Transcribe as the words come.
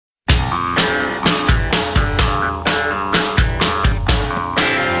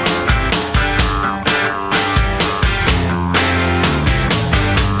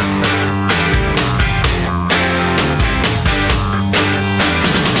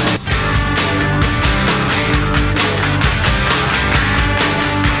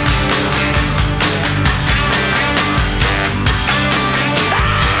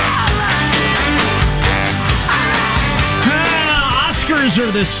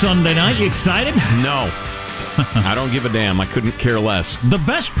this Sunday night. You excited? No. I don't give a damn. I couldn't care less. The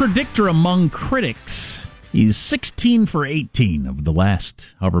best predictor among critics. He's 16 for 18 of the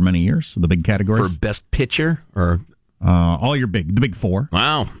last however many years, the big categories. For best pitcher? Or all your the big four.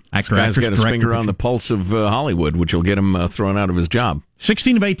 Wow. Actor, this guy's actress, got his director, finger on the pulse of Hollywood, which will get him thrown out of his job.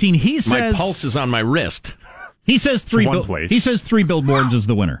 16 of 18. He says my pulse is on my wrist. He says three billboards is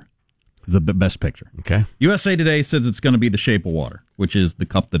the winner. The best picture. Okay. USA Today says it's going to be The Shape of Water, which is the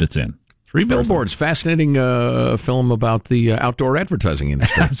cup that it's in. 3 billboards. Fascinating film about the outdoor advertising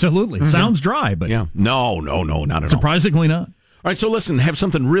industry. Absolutely. Mm-hmm. Sounds dry, but... Yeah. No, not at all. Surprisingly not. All right, so listen, have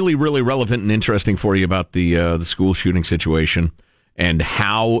something really, really relevant and interesting for you about the school shooting situation and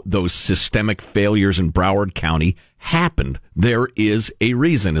how those systemic failures in Broward County happened. There is a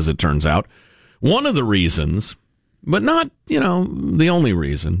reason, as it turns out. One of the reasons, but not, the only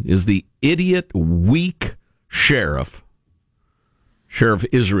reason, is the idiot, weak Sheriff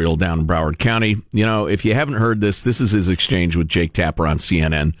Israel down in Broward County. If you haven't heard this is his exchange with Jake Tapper on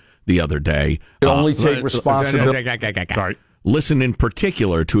CNN the other day. Only take responsibility. Sorry. Listen in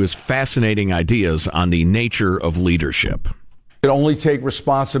particular to his fascinating ideas on the nature of leadership. Could only take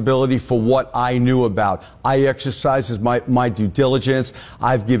responsibility for what I knew about. I exercised my due diligence.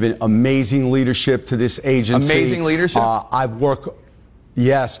 I've given amazing leadership to this agency. Amazing leadership? I've worked...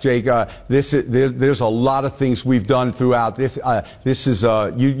 Yes, Jake. There's a lot of things we've done throughout this.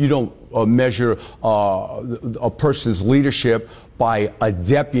 You don't measure a person's leadership by a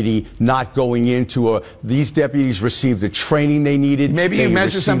deputy not going into these deputies received the training they needed. Maybe you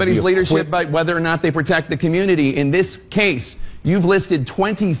measure somebody's leadership by whether or not they protect the community. In this case, you've listed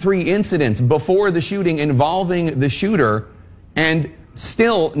 23 incidents before the shooting involving the shooter, and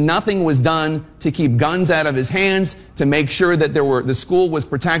still nothing was done to keep guns out of his hands, to make sure that the school was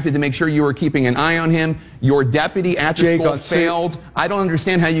protected, to make sure you were keeping an eye on him. Your deputy at the school failed. I don't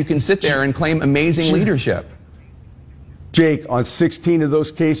understand how you can sit there and claim amazing leadership. Jake, on 16 of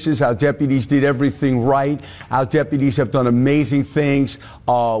those cases, our deputies did everything right. Our deputies have done amazing things.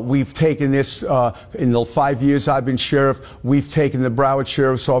 We've taken this, in the 5 years I've been sheriff, we've taken the Broward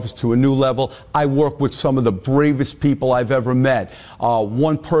Sheriff's Office to a new level. I work with some of the bravest people I've ever met.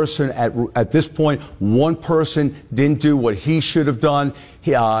 One person, at this point, one person didn't do what he should have done.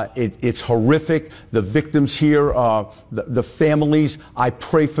 It's horrific. The victims here, the families, I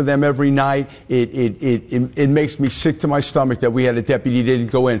pray for them every night. It makes me sick to my stomach that we had a deputy that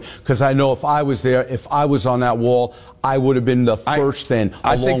didn't go in, because I know if I was there, if I was on that wall, I would have been the first then,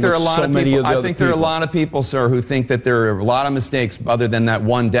 along with so many of the other people. I think there are a lot of people, sir, who think that there are a lot of mistakes other than that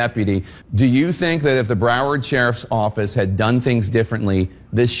one deputy. Do you think that if the Broward Sheriff's Office had done things differently,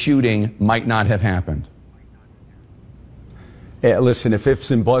 this shooting might not have happened? Listen, if ifs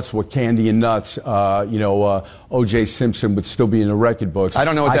and buts were candy and nuts, O.J. Simpson would still be in the record books. I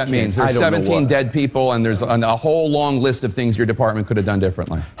don't know what that means. There's 17 dead people, and there's a whole long list of things your department could have done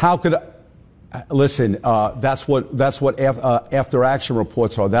differently. How could listen, that's what after action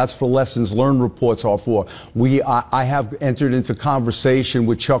reports are. That's for lessons learned reports are for. I have entered into conversation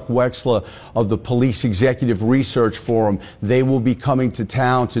with Chuck Wexler of the Police Executive Research Forum. They will be coming to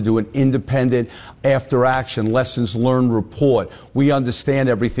town to do an independent after action lessons learned report. We understand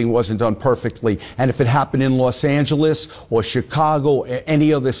everything wasn't done perfectly, and if it happened in Los Angeles or Chicago or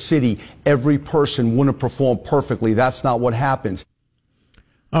any other city, every person wouldn't perform perfectly. That's not what happens.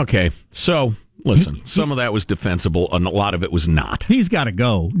 Okay, so listen, some of that was defensible, and a lot of it was not. He's got to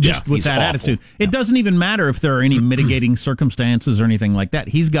go, just with that attitude. It doesn't even matter if there are any mitigating circumstances or anything like that.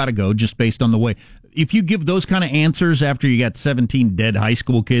 He's got to go just based on the way. If you give those kind of answers after you got 17 dead high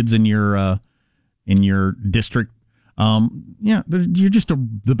school kids in your district, you're just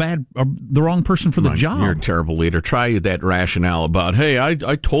the wrong person for the job. You're a terrible leader. Try that rationale about, hey,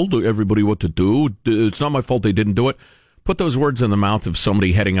 I told everybody what to do. It's not my fault they didn't do it. Put those words in the mouth of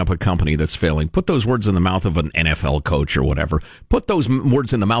somebody heading up a company that's failing. Put those words in the mouth of an NFL coach or whatever. Put those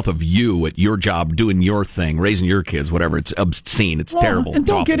words in the mouth of you at your job, doing your thing, raising your kids, whatever. It's obscene. It's terrible. And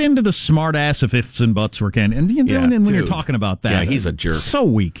don't get into the smart ass if ifs and buts were can. And when you're talking about that. Yeah, he's a jerk. So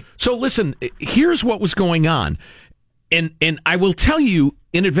weak. So listen, here's what was going on. And I will tell you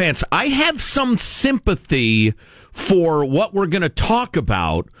in advance, I have some sympathy for what we're going to talk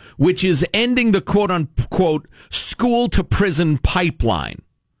about, which is ending the quote-unquote school-to-prison pipeline,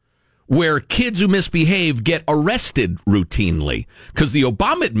 where kids who misbehave get arrested routinely. Because the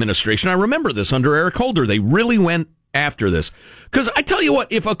Obama administration, I remember this under Eric Holder, they really went after this. Because I tell you what,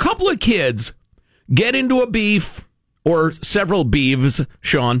 if a couple of kids get into a beef, or several beeves,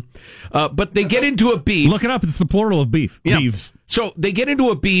 Sean, but they get into a beef. Look it up, it's the plural of beef. Yeah. Beeves. So they get into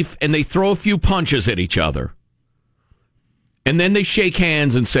a beef and they throw a few punches at each other. and then they shake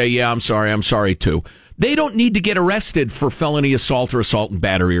hands and say, yeah, I'm sorry too. They don't need to get arrested for felony assault or assault and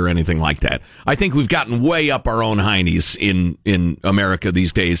battery or anything like that. I think we've gotten way up our own heinies in America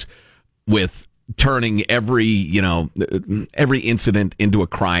these days with turning every incident into a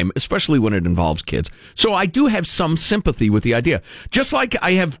crime, especially when it involves kids. So I do have some sympathy with the idea. Just like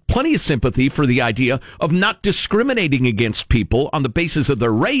I have plenty of sympathy for the idea of not discriminating against people on the basis of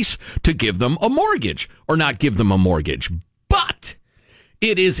their race to give them a mortgage or not give them a mortgage. But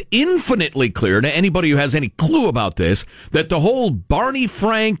it is infinitely clear to anybody who has any clue about this that the whole Barney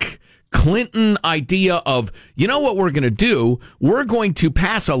Frank Clinton idea of, you know what we're going to do? We're going to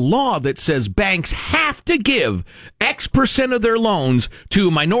pass a law that says banks have to give X percent of their loans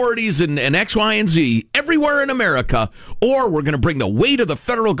to minorities and X, Y, and Z everywhere in America, or we're going to bring the weight of the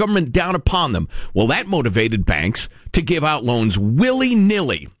federal government down upon them. Well, that motivated banks to give out loans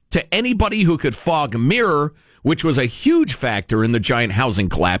willy-nilly to anybody who could fog a mirror, which was a huge factor in the giant housing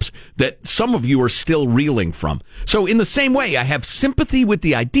collapse that some of you are still reeling from. So in the same way, I have sympathy with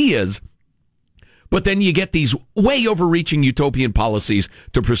the ideas, but then you get these way overreaching utopian policies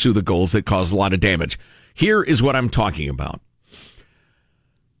to pursue the goals that cause a lot of damage. Here is what I'm talking about.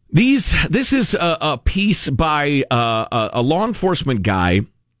 This is a piece by a law enforcement guy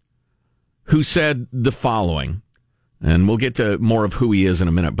who said the following, and we'll get to more of who he is in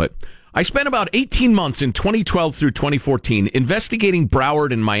a minute, but I spent about 18 months in 2012 through 2014 investigating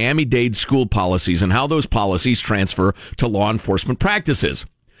Broward and Miami-Dade school policies and how those policies transfer to law enforcement practices.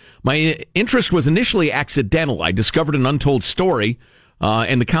 My interest was initially accidental. I discovered an untold story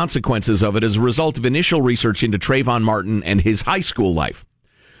and the consequences of it as a result of initial research into Trayvon Martin and his high school life.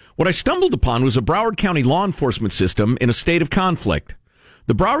 What I stumbled upon was a Broward County law enforcement system in a state of conflict.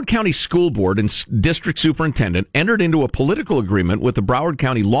 The Broward County School Board and District Superintendent entered into a political agreement with the Broward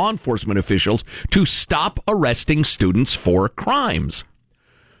County law enforcement officials to stop arresting students for crimes.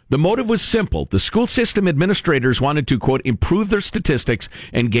 The motive was simple. The school system administrators wanted to, quote, improve their statistics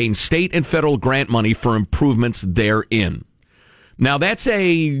and gain state and federal grant money for improvements therein. Now, that's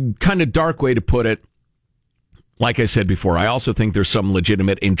a kind of dark way to put it. Like I said before, I also think there's some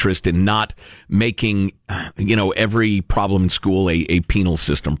legitimate interest in not making, every problem in school a penal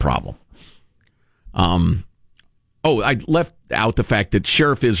system problem. I left out the fact that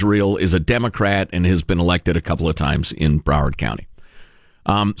Sheriff Israel is a Democrat and has been elected a couple of times in Broward County.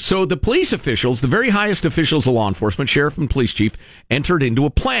 So the police officials, the very highest officials of law enforcement, sheriff and police chief, entered into a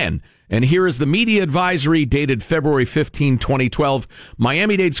plan. And here is the media advisory dated February 15, 2012.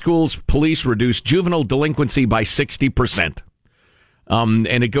 Miami-Dade schools police reduced juvenile delinquency by 60%. And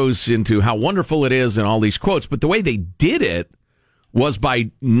it goes into how wonderful it is and all these quotes. But the way they did it was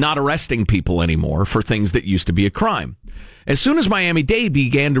by not arresting people anymore for things that used to be a crime. As soon as Miami-Dade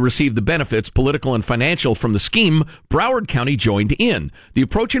began to receive the benefits, political and financial, from the scheme, Broward County joined in. The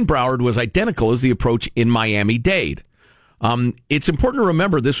approach in Broward was identical as the approach in Miami-Dade. It's important to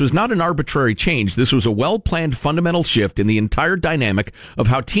remember this was not an arbitrary change. This was a well-planned fundamental shift in the entire dynamic of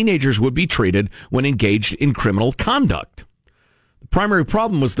how teenagers would be treated when engaged in criminal conduct. The primary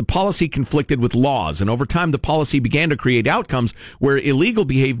problem was the policy conflicted with laws, and over time the policy began to create outcomes where illegal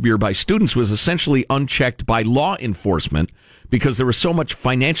behavior by students was essentially unchecked by law enforcement because there was so much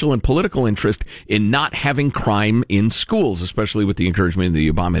financial and political interest in not having crime in schools, especially with the encouragement of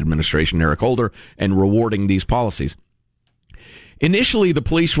the Obama administration, Eric Holder, and rewarding these policies. Initially, the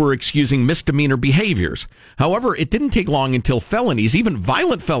police were excusing misdemeanor behaviors. However, it didn't take long until felonies, even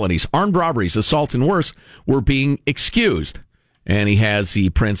violent felonies, armed robberies, assaults, and worse, were being excused. And he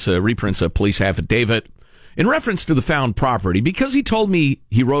reprints a police affidavit in reference to the found property, because he told me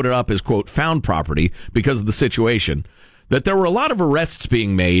he wrote it up as, quote, found property because of the situation, that there were a lot of arrests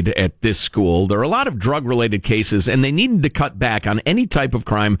being made at this school. There were a lot of drug-related cases, and they needed to cut back on any type of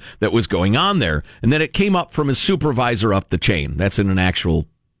crime that was going on there. And then it came up from his supervisor up the chain. That's in an actual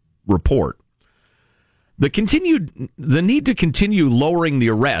report. The need to continue lowering the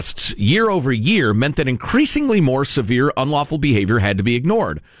arrests year over year meant that increasingly more severe unlawful behavior had to be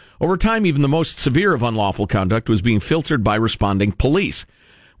ignored. Over time, even the most severe of unlawful conduct was being filtered by responding police.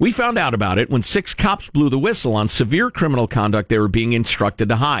 We found out about it when 6 cops blew the whistle on severe criminal conduct they were being instructed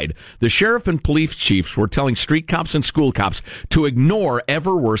to hide. The sheriff and police chiefs were telling street cops and school cops to ignore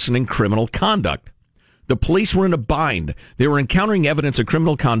ever-worsening criminal conduct. The police were in a bind. They were encountering evidence of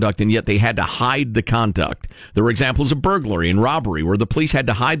criminal conduct, and yet they had to hide the conduct. There were examples of burglary and robbery where the police had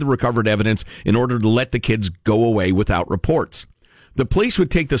to hide the recovered evidence in order to let the kids go away without reports. The police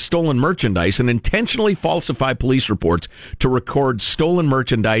would take the stolen merchandise and intentionally falsify police reports to record stolen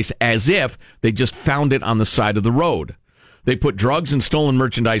merchandise as if they just found it on the side of the road. They put drugs and stolen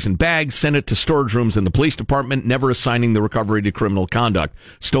merchandise in bags, sent it to storage rooms in the police department, never assigning the recovery to criminal conduct.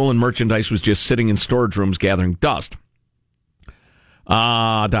 Stolen merchandise was just sitting in storage rooms gathering dust.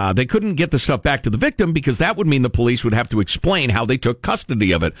 They couldn't get the stuff back to the victim because that would mean the police would have to explain how they took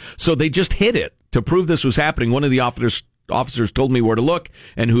custody of it. So they just hid it. To prove this was happening, one of the officers told me where to look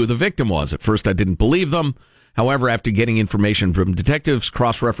and who the victim was. At first, I didn't believe them. However, after getting information from detectives,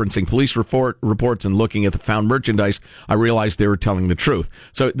 cross-referencing police reports, and looking at the found merchandise, I realized they were telling the truth.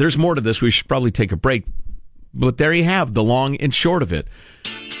 So there's more to this. We should probably take a break. But there you have the long and short of it.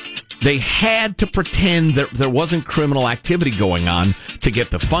 They had to pretend that there wasn't criminal activity going on to get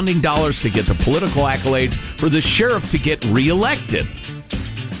the funding dollars, to get the political accolades, for the sheriff to get reelected.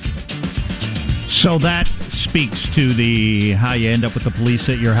 So that speaks to the how you end up with the police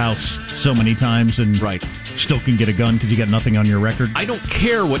at your house so many times and still can get a gun because you got nothing on your record. I don't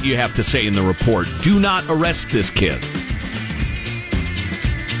care what you have to say in the report. Do not arrest this kid.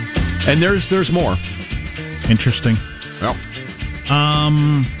 And there's more. Interesting. Well.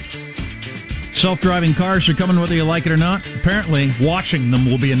 Self-driving cars are coming whether you like it or not. Apparently, washing them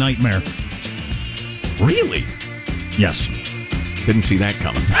will be a nightmare. Really? Yes. Didn't see that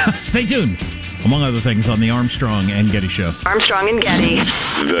coming. Stay tuned. Among other things on the Armstrong and Getty Show. Armstrong and Getty.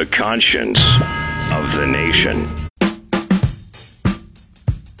 The conscience of the nation.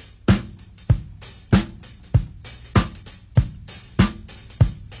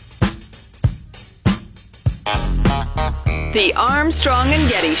 The Armstrong and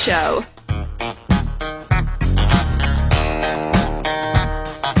Getty Show.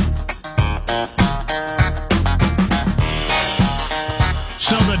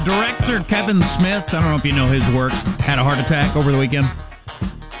 So the director, Kevin Smith, I don't know if you know his work, had a heart attack over the weekend.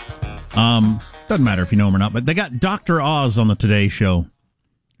 Doesn't matter if you know him or not, but they got Dr. Oz on the Today Show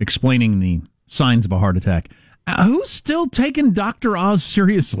explaining the signs of a heart attack. Who's still taking Dr. Oz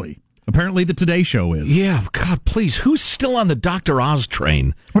seriously? Apparently the Today Show is. Yeah, God, please. Who's still on the Dr. Oz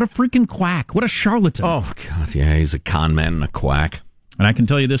train? What a freaking quack. What a charlatan. Oh, God, yeah, he's a con man and a quack. And I can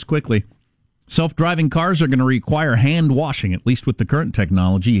tell you this quickly. Self-driving cars are going to require hand washing, at least with the current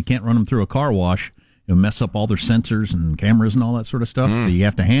technology. You can't run them through a car wash. It'll mess up all their sensors and cameras and all that sort of stuff. So you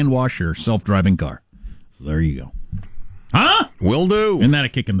have to hand wash your self-driving car. So there you go. Huh? Will do. Isn't that a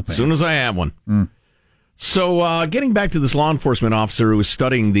kick in the pants? As soon as I have one. So getting back to this law enforcement officer who was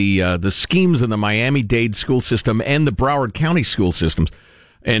studying the schemes in the Miami-Dade school system and the Broward County school systems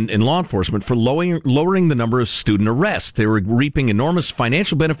and law enforcement for lowering the number of student arrests. They were reaping enormous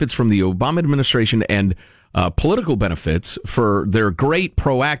financial benefits from the Obama administration and political benefits for their great,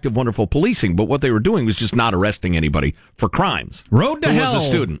 proactive, wonderful policing. But what they were doing was just not arresting anybody for crimes. Road to hell was a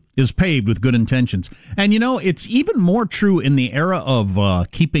student. Is paved with good intentions. And, you know, it's even more true in the era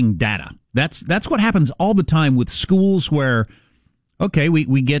of keeping data. That's what happens all the time with schools where, okay,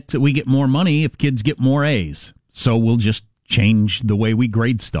 we get more money if kids get more A's. So we'll just change the way we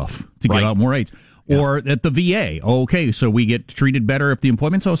grade stuff to give out more A's. Yeah. Or at the VA, okay, so we get treated better if the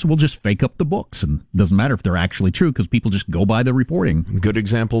employment's so we'll just fake up the books. And it doesn't matter if they're actually true because people just go by the reporting. Good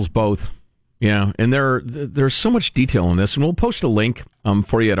examples, both. Yeah, and there's so much detail in this. And we'll post a link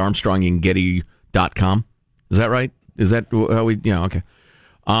for you at armstrongandgetty.com. Is that right? Is that how we... Yeah, okay.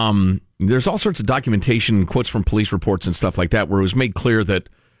 There's all sorts of documentation and quotes from police reports and stuff like that where it was made clear that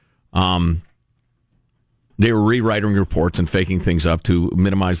they were rewriting reports and faking things up to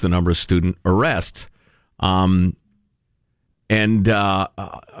minimize the number of student arrests. Okay,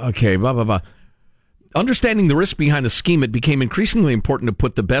 blah, blah, blah. Understanding the risk behind the scheme, it became increasingly important to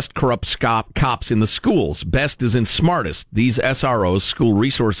put the best corrupt cops in the schools. Best is in smartest. These SROs, school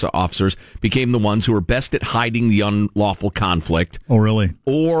resource officers, became the ones who were best at hiding the unlawful conflict. Oh, really?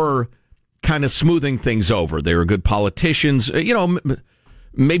 Or kind of smoothing things over. They were good politicians. You know,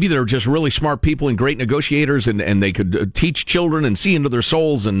 maybe they're just really smart people and great negotiators, and they could teach children and see into their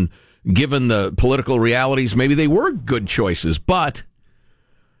souls, and given the political realities, maybe they were good choices. But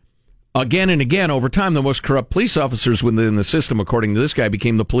again and again, over time, the most corrupt police officers within the system, according to this guy,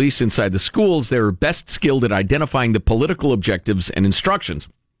 became the police inside the schools. They were best skilled at identifying the political objectives and instructions.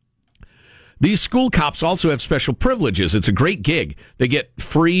 These school cops also have special privileges. It's a great gig. They get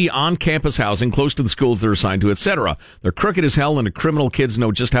free on-campus housing close to the schools they're assigned to, etc. They're crooked as hell, and the criminal kids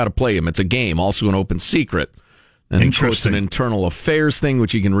know just how to play them. It's a game, also an open secret. And it's an internal affairs thing,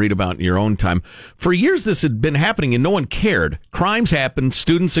 which you can read about in your own time. For years, this had been happening, and no one cared. Crimes happened,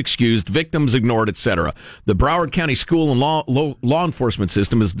 students excused, victims ignored, etc. The Broward County school and law enforcement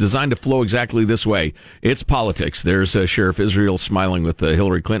system is designed to flow exactly this way. It's politics. There's Sheriff Israel smiling with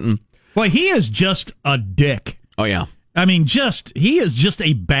Hillary Clinton. Well, he is just a dick. Oh, yeah. I mean, he is just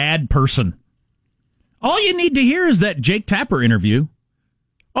a bad person. All you need to hear is that Jake Tapper interview.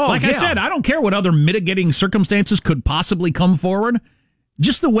 I said, I don't care what other mitigating circumstances could possibly come forward.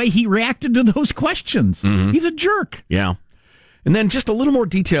 Just the way he reacted to those questions. Mm-hmm. He's a jerk. Yeah. And then just a little more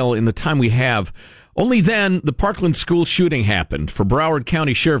detail in the time we have. Only then, the Parkland school shooting happened. For Broward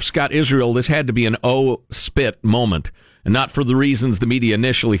County Sheriff Scott Israel, this had to be an spit moment, and not for the reasons the media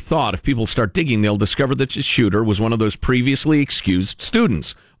initially thought. If people start digging, they'll discover that the shooter was one of those previously excused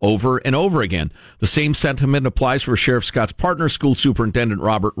students over and over again. The same sentiment applies for Sheriff Scott's partner, School Superintendent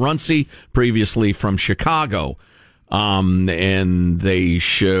Robert Runcie, previously from Chicago. And they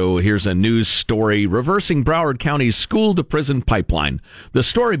show, here's a news story, reversing Broward County's school-to-prison pipeline. The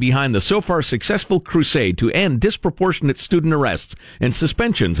story behind the so far successful crusade to end disproportionate student arrests and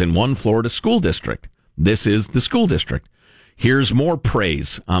suspensions in one Florida school district. This is the school district. Here's more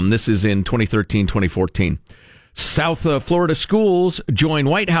praise. This is in 2013-2014. South Florida schools join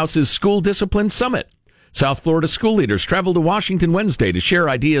White House's School Discipline Summit. South Florida school leaders traveled to Washington Wednesday to share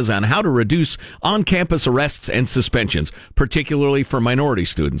ideas on how to reduce on-campus arrests and suspensions, particularly for minority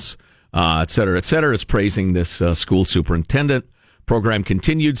students, et cetera, et cetera. It's praising this school superintendent. Program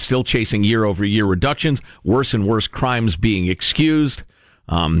continued, still chasing year-over-year reductions, worse and worse crimes being excused.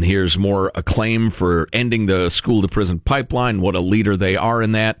 Here's more acclaim for ending the school-to-prison pipeline, what a leader they are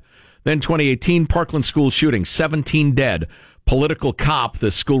in that. Then 2018, Parkland school shooting, 17 dead. Political cop,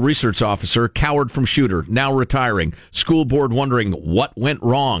 the school research officer, cowered from shooter, now retiring. School board wondering what went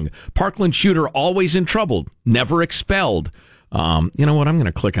wrong. Parkland shooter always in trouble, never expelled. You know what? I'm going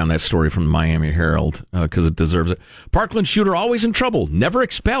to click on that story from the Miami Herald because it deserves it. Parkland shooter always in trouble, never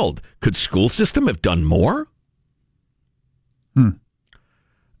expelled. Could school system have done more?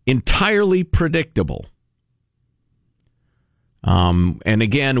 Entirely predictable. And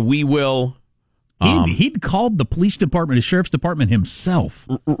again, we will... He'd called the police department, the sheriff's department himself.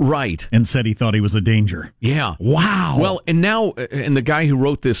 Right. And said he thought he was a danger. Yeah. Wow. Well, and now, and the guy who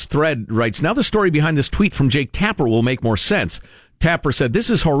wrote this thread writes, now the story behind this tweet from Jake Tapper will make more sense. Tapper said, this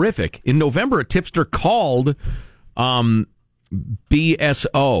is horrific. In November, a tipster called BSO,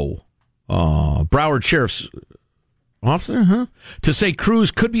 Broward Sheriff's officer, to say Cruz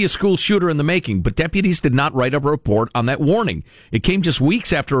could be a school shooter in the making, but deputies did not write a report on that warning. It came just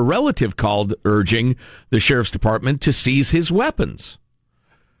weeks after a relative called urging the sheriff's department to seize his weapons.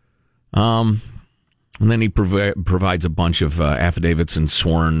 And then he provides a bunch of affidavits and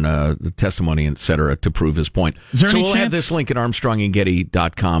sworn testimony, et cetera, to prove his point. So we'll have this link at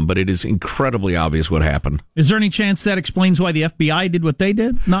ArmstrongandGetty.com, but it is incredibly obvious what happened. Is there any chance that explains why the FBI did what they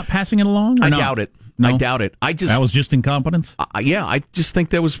did, not passing it along? I doubt it. No? I doubt it. That was just incompetence? Yeah, I just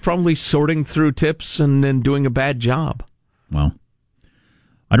think that was probably sorting through tips and then doing a bad job. Well,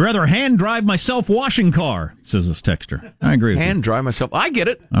 I'd rather hand drive my self-washing car, says this texter. I agree with you. Hand drive myself. I get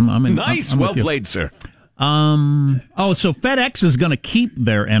it. Nice. Well played, sir. So FedEx is going to keep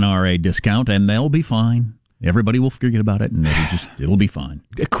their NRA discount, and they'll be fine. Everybody will forget about it, and it'll be fine.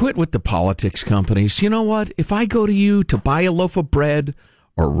 Quit with the politics companies. You know what? If I go to you to buy a loaf of bread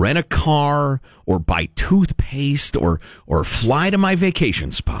or rent a car, or buy toothpaste, or fly to my vacation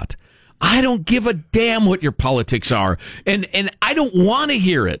spot, I don't give a damn what your politics are, and I don't want to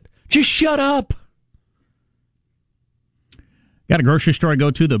hear it. Just shut up. Got a grocery store I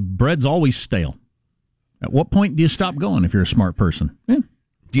go to, the bread's always stale. At what point do you stop going if you're a smart person? Yeah.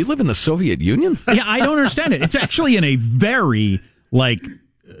 Do you live in the Soviet Union? Yeah, I don't understand it. It's actually in a very,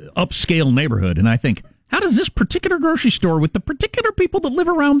 upscale neighborhood, and I think, how does this particular grocery store with the particular people that live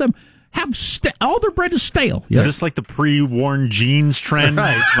around them have all their bread is stale? Is this like the pre-worn jeans trend?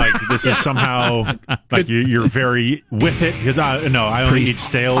 Right. Like this is somehow like you're very with it? Because I only eat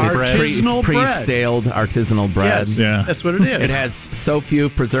stale bread. Pre-staled artisanal bread. Yes, yeah, that's what it is. It has so few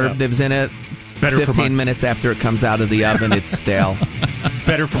preservatives in it. Better 15 minutes after it comes out of the oven, it's stale.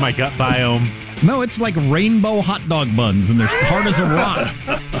 Better for my gut biome. No, it's like rainbow hot dog buns, and they're hard as a rock.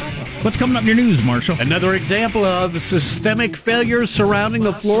 What's coming up in your news, Marshall? Another example of systemic failures surrounding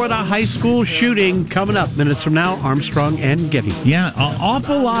the Florida high school shooting coming up minutes from now. Armstrong and Getty. Yeah, an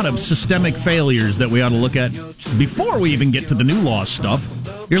awful lot of systemic failures that we ought to look at before we even get to the new law stuff.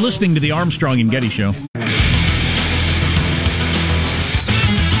 You're listening to the Armstrong and Getty Show.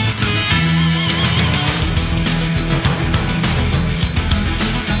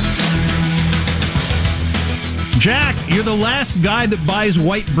 Jack, you're the last guy that buys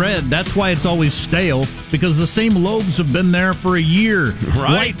white bread. That's why it's always stale, because the same loaves have been there for a year.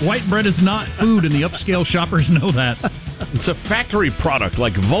 Right. White bread is not food, and the upscale shoppers know that. It's a factory product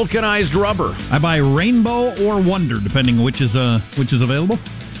like vulcanized rubber. I buy Rainbow or Wonder, depending on which is available.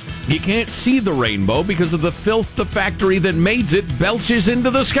 You can't see the rainbow because of the filth the factory that made it belches into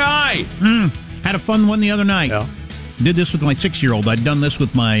the sky. Had a fun one the other night. Yeah. Did this with my 6-year-old. I'd done this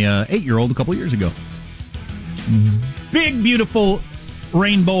with my 8-year-old a couple years ago. Big, beautiful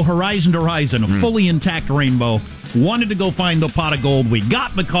rainbow, horizon to horizon, a fully intact rainbow. Wanted to go find the pot of gold. We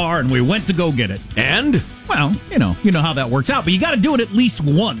got in the car and we went to go get it. And? Well, you know how that works out, but you got to do it at least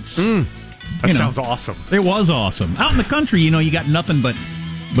once. That sounds awesome. It was awesome. Out in the country, you got nothing but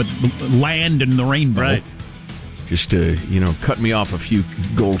land and the rainbow. Right. Just, cut me off a few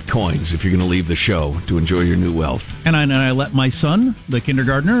gold coins if you're going to leave the show to enjoy your new wealth. And I let my son, the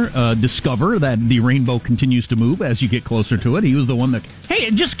kindergartner, discover that the rainbow continues to move as you get closer to it. He was the one that, hey,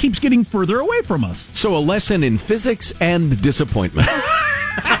 it just keeps getting further away from us. So a lesson in physics and disappointment.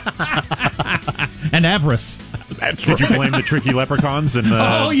 And avarice. Did you blame the tricky leprechauns?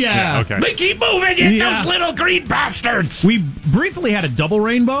 Oh, yeah. Okay. They keep moving in, those little green bastards. We briefly had a double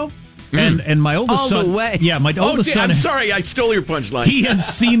rainbow. And my oldest son... All the way. Yeah, my oldest son... I'm sorry, I stole your punchline. He has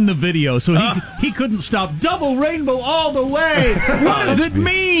seen the video, so he couldn't stop. Double rainbow all the way. What does it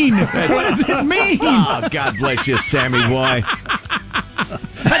mean? What does it mean? Oh, God bless you, Sammy boy.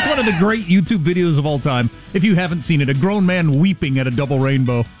 That's one of the great YouTube videos of all time. If you haven't seen it, a grown man weeping at a double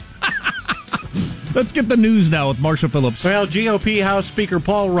rainbow. Let's get the news now with Marsha Phillips. Well, GOP House Speaker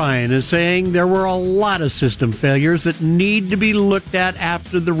Paul Ryan is saying there were a lot of system failures that need to be looked at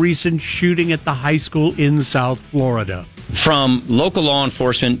after the recent shooting at the high school in South Florida. From local law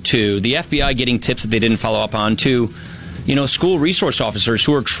enforcement to the FBI getting tips that they didn't follow up on to, school resource officers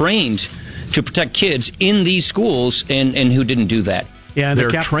who are trained to protect kids in these schools and who didn't do that. Yeah, they're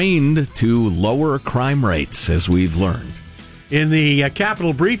trained to lower crime rates, as we've learned. In the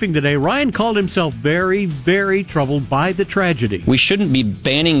Capitol briefing today, Ryan called himself very, very troubled by the tragedy. We shouldn't be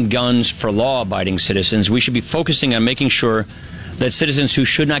banning guns for law-abiding citizens. We should be focusing on making sure that citizens who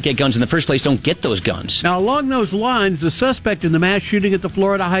should not get guns in the first place don't get those guns. Now, along those lines, the suspect in the mass shooting at the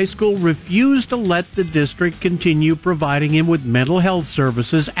Florida high school refused to let the district continue providing him with mental health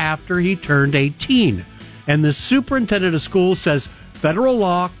services after he turned 18. And the superintendent of schools says federal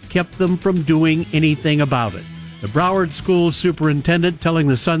law kept them from doing anything about it. The Broward School superintendent telling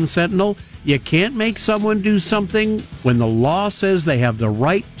the Sun-Sentinel, you can't make someone do something when the law says they have the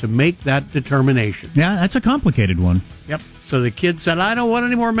right to make that determination. Yeah, that's a complicated one. Yep. So the kid said, I don't want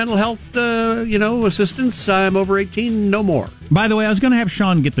any more mental health, assistance. I'm over 18, no more. By the way, I was going to have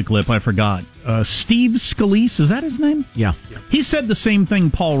Sean get the clip. I forgot. Steve Scalise, is that his name? Yeah. He said the same thing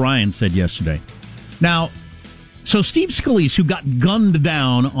Paul Ryan said yesterday. Now, so Steve Scalise, who got gunned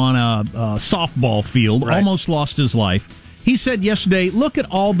down on a softball field, almost lost his life, he said yesterday, look at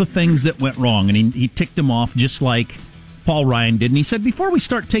all the things that went wrong. And he ticked them off just like Paul Ryan did. And he said, before we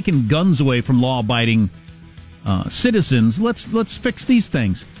start taking guns away from law-abiding citizens, let's fix these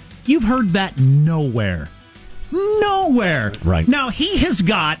things. You've heard that nowhere. Nowhere. Right. Now, he has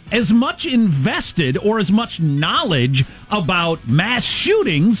got as much invested or as much knowledge about mass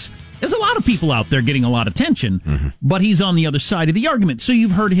shootings. There's a lot of people out there getting a lot of attention, but he's on the other side of the argument. So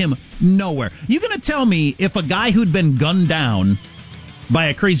you've heard him nowhere. You going to tell me if a guy who'd been gunned down by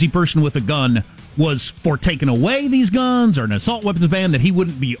a crazy person with a gun was for taking away these guns or an assault weapons ban that he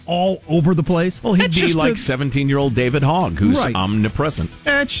wouldn't be all over the place? Well, he'd be like 17-year-old David Hogg, who's omnipresent.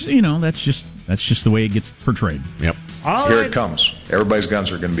 That's just the way it gets portrayed. Yep. Here it comes. Everybody's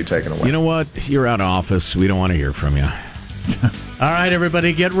guns are going to be taken away. You know what? You're out of office. We don't want to hear from you. All right,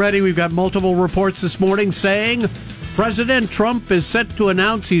 everybody, get ready. We've got multiple reports this morning saying President Trump is set to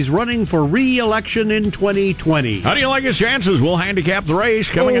announce he's running for re-election in 2020. How do you like his chances? We'll handicap the race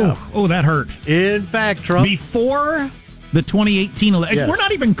coming up. Oh, that hurt. In fact, Trump... Before the 2018 election. Yes. We're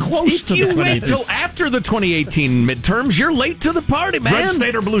not even close to the 2018. If you wait till after the 2018 midterms, you're late to the party, man. Red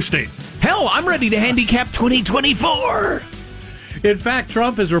state or blue state? Hell, I'm ready to handicap 2024. In fact,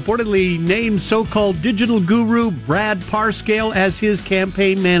 Trump has reportedly named so-called digital guru Brad Parscale as his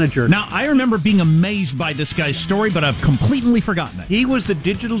campaign manager. Now, I remember being amazed by this guy's story, but I've completely forgotten it. He was the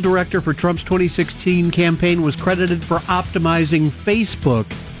digital director for Trump's 2016 campaign, was credited for optimizing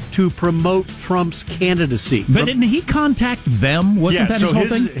Facebook to promote Trump's candidacy. But didn't he contact them? Wasn't that his whole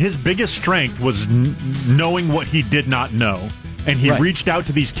thing? His biggest strength was knowing what he did not know. And he reached out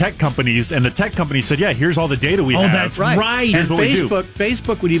to these tech companies, and the tech companies said, yeah, here's all the data we have. Oh, that's right. Here's and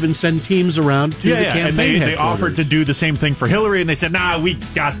Facebook would even send teams around to the campaign and they offered to do the same thing for Hillary, and they said, nah, we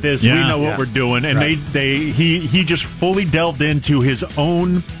got this. We know what we're doing. And he just fully delved into his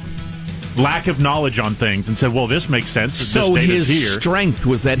own lack of knowledge on things and said, well, this makes sense. So his strength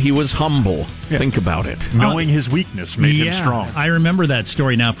was that he was humble. Yeah. Think about it. Knowing his weakness made him strong. I remember that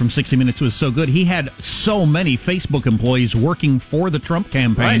story now from 60 Minutes. It was so good. He had so many Facebook employees working for the Trump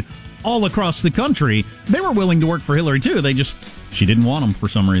campaign all across the country. They were willing to work for Hillary, too. She didn't want them for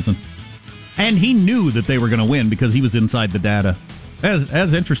some reason. And he knew that they were going to win because he was inside the data.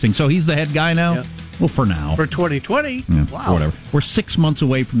 That's interesting. So he's the head guy now? Yep. Well, for now. For 2020? Yeah, Wow. Whatever. We're 6 months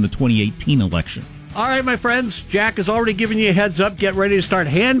away from the 2018 election. All right, my friends, Jack has already given you a heads up. Get ready to start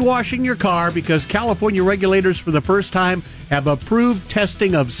hand washing your car because California regulators for the first time have approved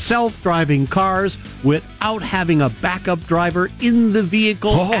testing of self-driving cars without having a backup driver in the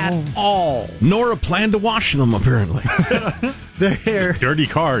vehicle at all. Nor a plan to wash them, apparently. They're Dirty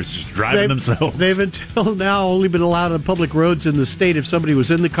cars just driving themselves. They've until now only been allowed on public roads in the state if somebody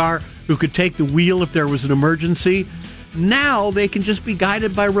was in the car who could take the wheel if there was an emergency. Now they can just be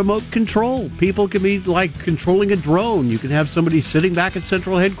guided by remote control. People can be like controlling a drone. You can have somebody sitting back at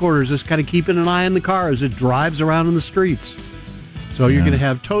central headquarters just kind of keeping an eye on the car as it drives around in the streets. So you're going to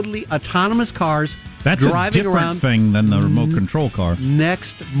have totally autonomous cars That's driving a different around thing than the remote control car.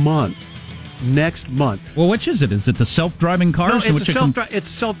 next month. Well, which is it? Is it the self-driving cars? No, it's a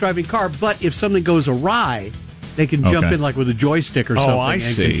self-driving car, but if something goes awry, they can jump in like with a joystick or something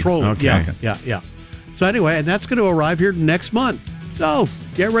and control it. Okay. Yeah. So anyway, and that's going to arrive here next month. So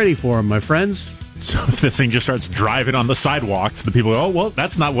get ready for them, my friends. So if this thing just starts driving on the sidewalks, the people go, oh, well,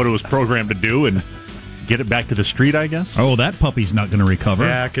 that's not what it was programmed to do, and get it back to the street, I guess. Oh, that puppy's not going to recover.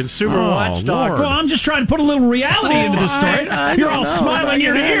 Yeah, Consumer Watchdog. Well, I'm just trying to put a little reality into the story. You're all smiling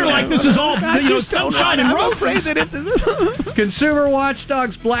ear to ear like this is all sunshine and roses. Consumer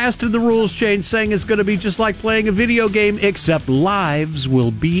Watchdog's blasted the rules change, saying it's going to be just like playing a video game, except lives will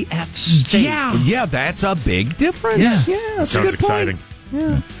be at stake. Yeah, that's a big difference. Yes. Yeah, that's Sounds exciting.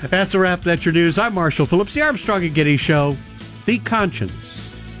 Yeah. That's a wrap. That's your news. I'm Marshall Phillips, the Armstrong and Getty Show, the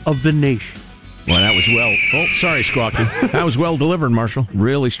conscience of the nation. Well, that was well. Oh, sorry, Squawky. That was well delivered, Marshall.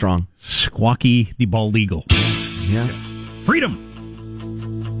 Really strong. Squawky the bald eagle. Yeah. Freedom.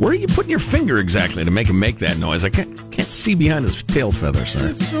 Where are you putting your finger exactly to make him make that noise? I can't see behind his tail feather, sir.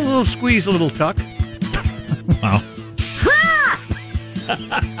 It's a little squeeze, a little tuck. Wow.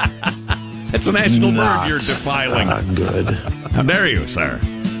 That's a national bird you're defiling. Good. How dare you, sir?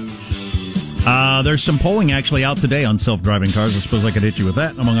 There's some polling actually out today on self-driving cars. I suppose I could hit you with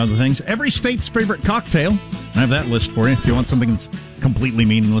that, among other things. Every state's favorite cocktail. I have that list for you if you want something that's completely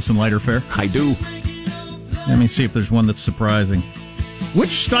meaningless and lighter fare. I do. Let me see if there's one that's surprising. Which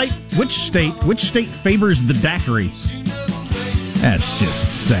state favors the daiquiri? That's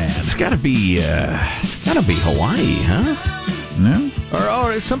just sad. It's got to be Hawaii, huh? No?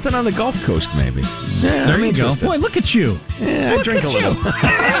 Or something on the Gulf Coast, maybe. Yeah, there you go. Boy, look at you. Yeah, I drink a little.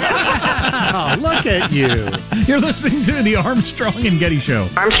 Oh, look at you. You're listening to the Armstrong and Getty Show.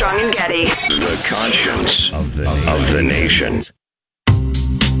 Armstrong and Getty. The conscience of the nation.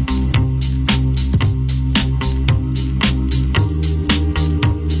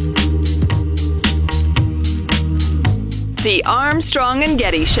 The Armstrong and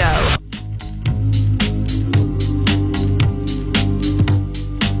Getty Show.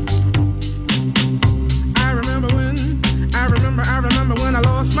 I remember when I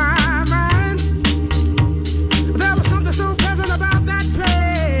lost my mind. There was something so pleasant about that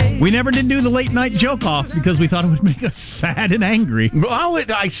place. We never did do the late night joke off because we thought it would make us sad and angry. Well,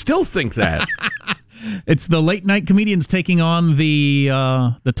 I still think that. It's the late night comedians taking on the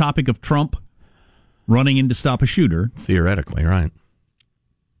topic of Trump running in to stop a shooter. Theoretically, right.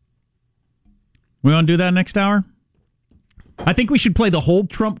 We want to do that next hour? I think we should play the whole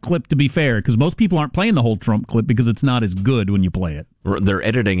Trump clip, to be fair, because most people aren't playing the whole Trump clip because it's not as good when you play it. They're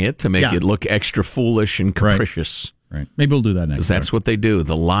editing it to make it look extra foolish and capricious. Right. Maybe we'll do that next. Because that's what they do,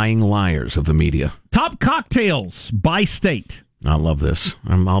 the lying liars of the media. Top cocktails by state. I love this.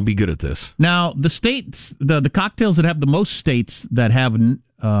 I'll be good at this. Now, the states, the cocktails that have the most states that have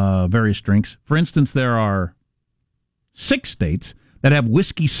various drinks. For instance, there are 6 states that have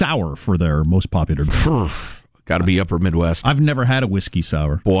whiskey sour for their most popular drink. Got to be upper Midwest. I've never had a whiskey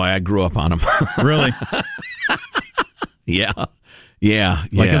sour. Boy, I grew up on them. Really? Yeah.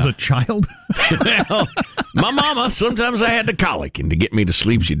 Like as a child? Well, my mama, sometimes I had to colic, and to get me to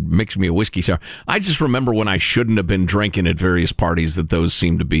sleep, she'd mix me a whiskey sour. I just remember when I shouldn't have been drinking at various parties that those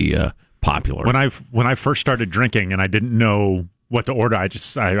seemed to be popular. When I first started drinking and I didn't know what to order, I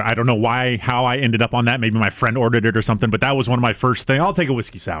don't know how I ended up on that. Maybe my friend ordered it or something, but that was one of my first things. I'll take a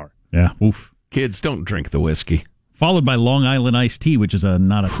whiskey sour. Yeah, oof. Kids, don't drink the whiskey. Followed by Long Island iced tea, which is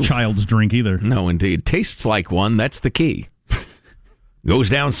not a child's drink either. No, indeed. Tastes like one. That's the key. Goes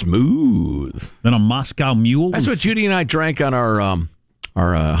down smooth. Then a Moscow Mule. That's what Judy and I drank on our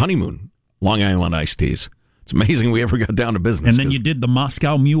honeymoon. Long Island iced teas. It's amazing we ever got down to business. And then you did the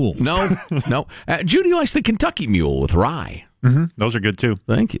Moscow Mule. No. Judy likes the Kentucky Mule with rye. Mm-hmm. Those are good too.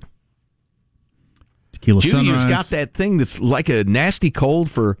 Thank you. Tequila Judy Sunrise. has got that thing that's like a nasty cold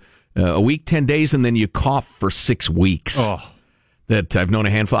for a week, 10 days, and then you cough for 6 weeks. Oh. That I've known a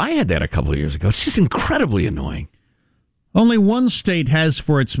handful. I had that a couple of years ago. It's just incredibly annoying. Only one state has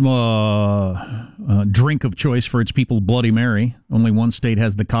for its drink of choice for its people Bloody Mary. Only one state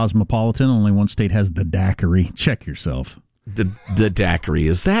has the Cosmopolitan. Only one state has the Daiquiri. Check yourself. The Daiquiri,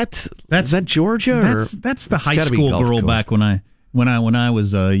 is that Georgia? That's the high school girl back when I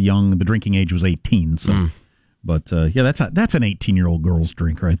was young. The drinking age was 18. So, but that's an 18-year-old girl's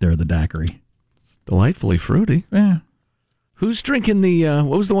drink right there. The Daiquiri, delightfully fruity. Yeah. Who's drinking the?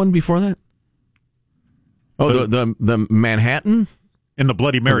 What was the one before that? Oh, the Manhattan. And the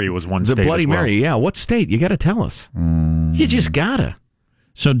Bloody Mary was one state. The Bloody as well. Mary, yeah. What state? You got to tell us. You just gotta.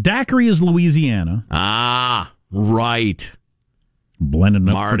 So Daiquiri is Louisiana. Ah, right. Blending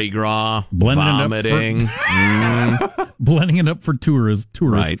up Mardi Gras, vomiting, blending it up for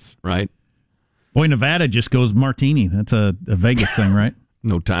tourists. Right. Boy, Nevada just goes martini. That's a Vegas thing, right?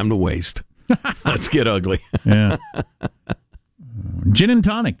 No time to waste. Let's get ugly. Yeah. Gin and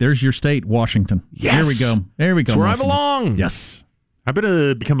tonic. There's your state, Washington. Yes. There we go. That's where I belong. Yes. I've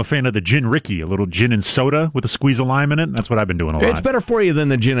been become a fan of the Gin Ricky, a little gin and soda with a squeeze of lime in it. That's what I've been doing a lot. It's better for you than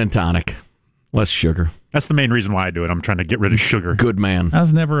the gin and tonic. Less sugar. That's the main reason why I do it. I'm trying to get rid of sugar. Good man. I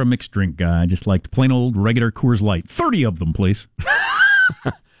was never a mixed drink guy. I just liked plain old regular Coors Light. 30 of them, please.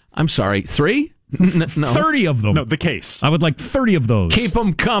 I'm sorry, 3? No. 30 of them. No, the case. I would like 30 of those. Keep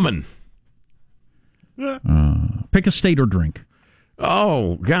them coming. Pick a state or drink.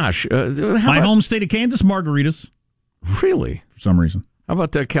 Oh, gosh. My home state of Kansas, margaritas. Really? For some reason. How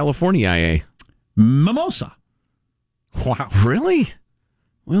about California IA? Mimosa. Wow. Really?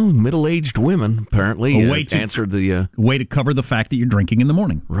 Well, middle-aged women apparently answered the... way to cover the fact that you're drinking in the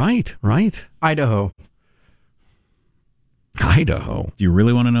morning. Right. Idaho. Do you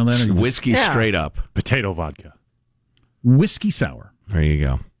really want to know that? Whiskey straight up. Potato vodka. Whiskey sour. There you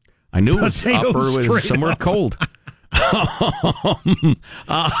go. I knew it was upper, it was somewhere cold. All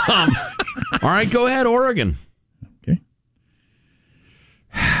right, go ahead, Oregon. Okay.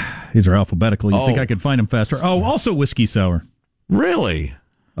 These are alphabetical. You'd think I could find them faster. Oh, also whiskey sour. Really?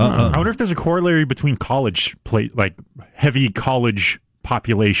 I wonder if there's a corollary between heavy college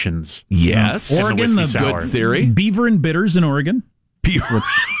populations. Yes. Oregon, the good theory. Beaver and bitters in Oregon. Beaver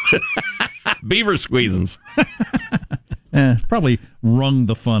squeezins. Probably wrung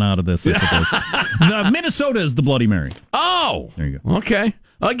the fun out of this, I suppose. Minnesota is the Bloody Mary. Oh. There you go. Okay.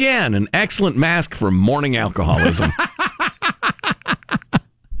 Again, an excellent mask for morning alcoholism.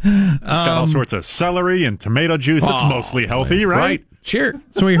 It's got all sorts of celery and tomato juice. That's mostly healthy, right? Right. Sure.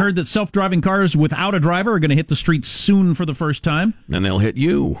 So we heard that self-driving cars without a driver are going to hit the streets soon for the first time. And they'll hit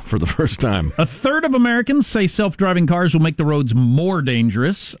you for the first time. A third of Americans say self-driving cars will make the roads more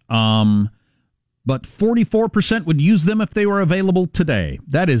dangerous. But 44% would use them if they were available today.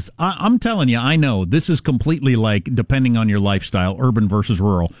 That is, I'm telling you, I know, this is completely depending on your lifestyle, urban versus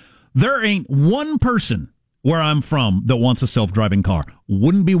rural. There ain't one person where I'm from that wants a self-driving car.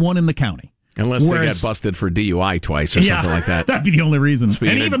 Wouldn't be one in the county. Unless they got busted for DUI twice or something like that. That'd be the only reason.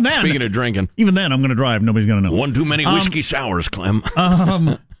 Speaking of drinking. Even then, I'm going to drive. Nobody's going to know. One too many whiskey sours, Clem.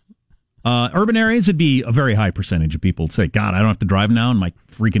 Urban areas, it'd be a very high percentage of people would say, God, I don't have to drive now in my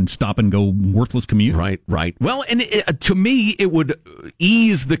freaking stop-and-go worthless commute. Right. Well, and to me, it would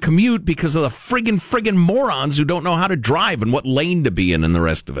ease the commute because of the friggin' morons who don't know how to drive and what lane to be in and the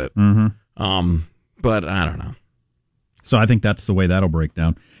rest of it. Mm-hmm. But I don't know. So I think that's the way that'll break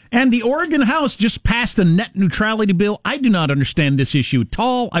down. And the Oregon House just passed a net neutrality bill. I do not understand this issue at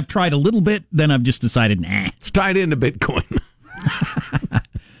all. I've tried a little bit, then I've just decided, nah. It's tied into Bitcoin.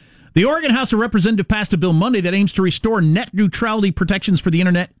 The Oregon House of Representatives passed a bill Monday that aims to restore net neutrality protections for the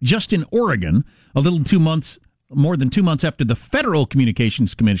Internet just in Oregon, more than 2 months after the Federal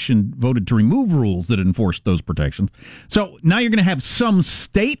Communications Commission voted to remove rules that enforced those protections. So now you're going to have some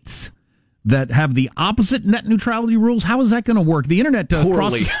states that have the opposite net neutrality rules. How is that going to work? The Internet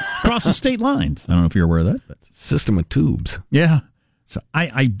crosses state lines. I don't know if you're aware of that. But. System of tubes. Yeah. So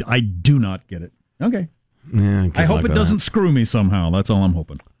I do not get it. Okay. Yeah, I hope it doesn't screw me somehow. That's all I'm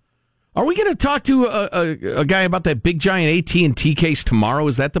hoping. Are we going to talk to a guy about that big giant AT&T case tomorrow?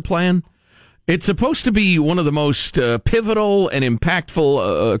 Is that the plan? It's supposed to be one of the most pivotal and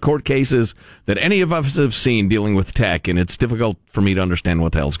impactful court cases that any of us have seen dealing with tech, and it's difficult for me to understand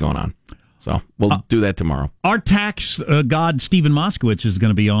what the hell's going on. So we'll do that tomorrow. Our tax god, Stephen Moskowitz, is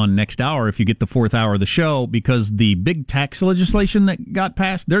going to be on next hour if you get the fourth hour of the show, because the big tax legislation that got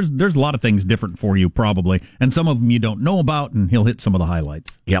passed, there's a lot of things different for you probably, and some of them you don't know about, and he'll hit some of the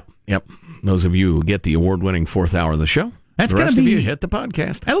highlights. Yep. Those of you who get the award-winning fourth hour of the show, That's the going rest to of be you hit the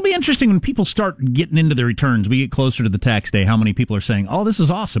podcast. That'll be interesting when people start getting into the returns. We get closer to the tax day. How many people are saying, "Oh, this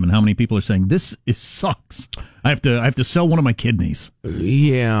is awesome," and how many people are saying, "This sucks. I have to sell one of my kidneys."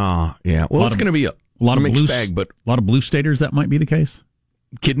 Yeah. Well, it's going to be a lot of mixed bag, but a lot of blue staters. That might be the case.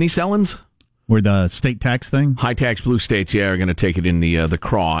 Kidney sellings, or the state tax thing. High tax blue states, are going to take it in the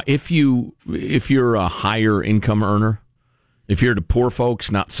craw. If you're a higher income earner, if you're to poor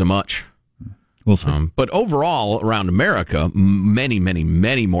folks, not so much. We'll see. But overall, around America, many, many,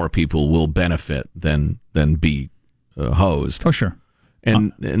 many more people will benefit than be hosed. Oh, sure.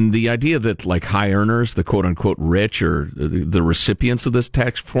 And the idea that like high earners, the quote unquote rich, or the recipients of this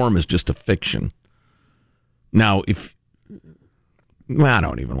tax reform is just a fiction. Now, I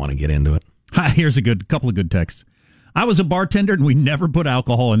don't even want to get into it. Here's a couple of good texts. I was a bartender, and we never put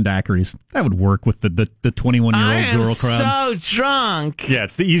alcohol in daiquiris. That would work with the 21-year-old girl crowd. I'm so drunk. Yeah,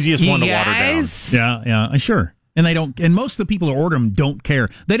 it's the easiest one to water down. Yeah, sure. And they don't. And most of the people who order them don't care.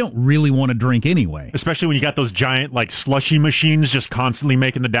 They don't really want to drink anyway. Especially when you got those giant like slushy machines just constantly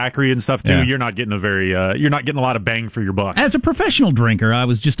making the daiquiri and stuff too. Yeah. You're not getting a lot of bang for your buck. As a professional drinker, I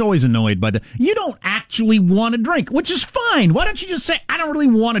was just always annoyed by you don't actually want to drink, which is fine. Why don't you just say, I don't really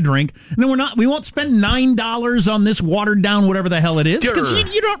want to drink, and then we won't spend $9 on this watered down whatever the hell it is, because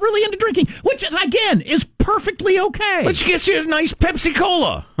you're not really into drinking, which again is perfectly okay. Let's get you a nice Pepsi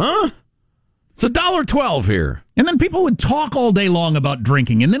Cola, huh? It's $1.12 here. And then people would talk all day long about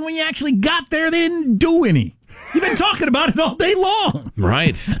drinking, and then when you actually got there, they didn't do any. You've been talking about it all day long.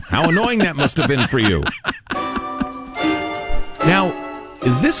 Right. How annoying that must have been for you. Now,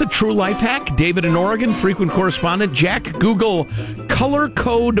 is this a true life hack? David in Oregon, frequent correspondent. Jack, Google color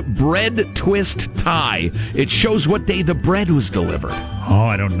code bread twist tie. It shows what day the bread was delivered. Oh,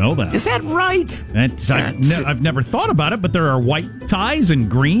 I don't know that. Is that right? I've never thought about it, but there are white ties and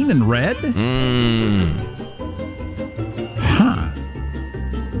green and red. Huh.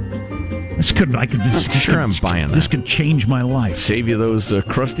 I'm buying that. This could change my life. Save you those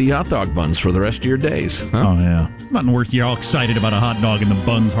crusty hot dog buns for the rest of your days. Huh? Oh, yeah. Nothing worse. You're all excited about a hot dog and the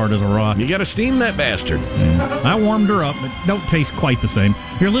bun's hard as a rock. You got to steam that bastard. Yeah. I warmed her up, but don't taste quite the same.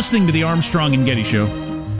 You're listening to the Armstrong and Getty Show.